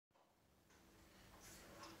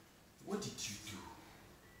What did you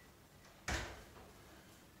do?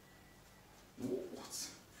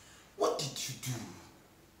 What did you do?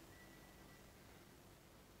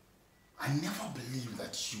 I never believed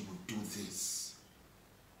that you would do this.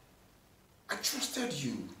 I trusted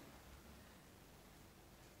you.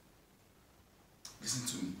 Listen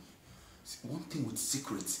to me. One thing with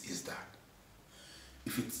secrets is that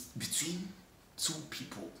if it's between two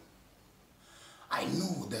people, I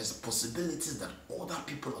know there's possibilities that other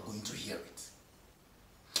people are going to hear it.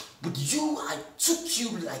 But you, I took you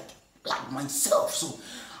like myself, so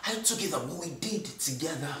I took it that what we did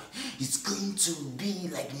together is going to be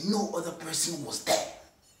like no other person was there.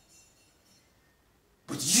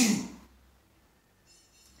 But you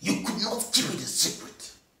could not keep it a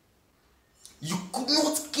secret. You could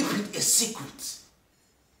not keep it a secret.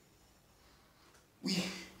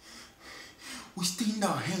 We stained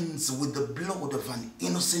our hands with the blood of an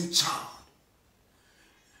innocent child.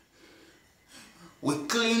 We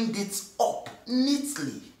cleaned it up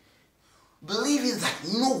neatly, believing that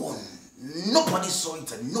nobody saw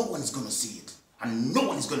it and no one is going to see it and no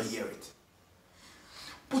one is going to hear it.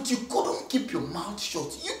 But you couldn't keep your mouth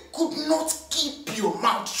shut. You could not keep your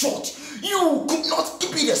mouth shut. You could not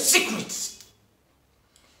keep it a secret.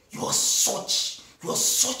 You are such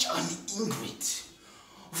an ingrate.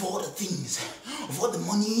 Of all the things, of all the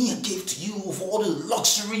money I gave to you, of all the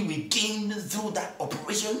luxury we gained through that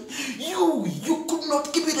operation, you could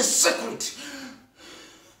not keep it a secret.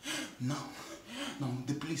 Now,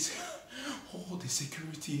 the police, all the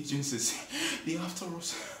security agencies, they're after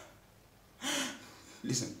us.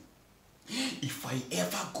 Listen, if I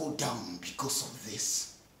ever go down because of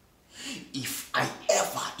this, if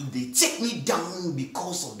they take me down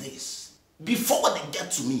because of this, before they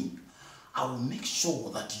get to me, I will make sure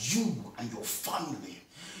that you and your family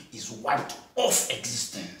is wiped off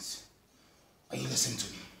existence. Are you listening to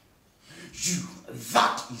me?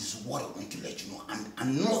 That is what I want to let you know,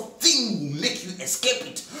 and nothing will make you escape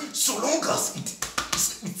it so long as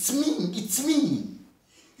it's me.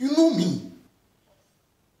 You know me.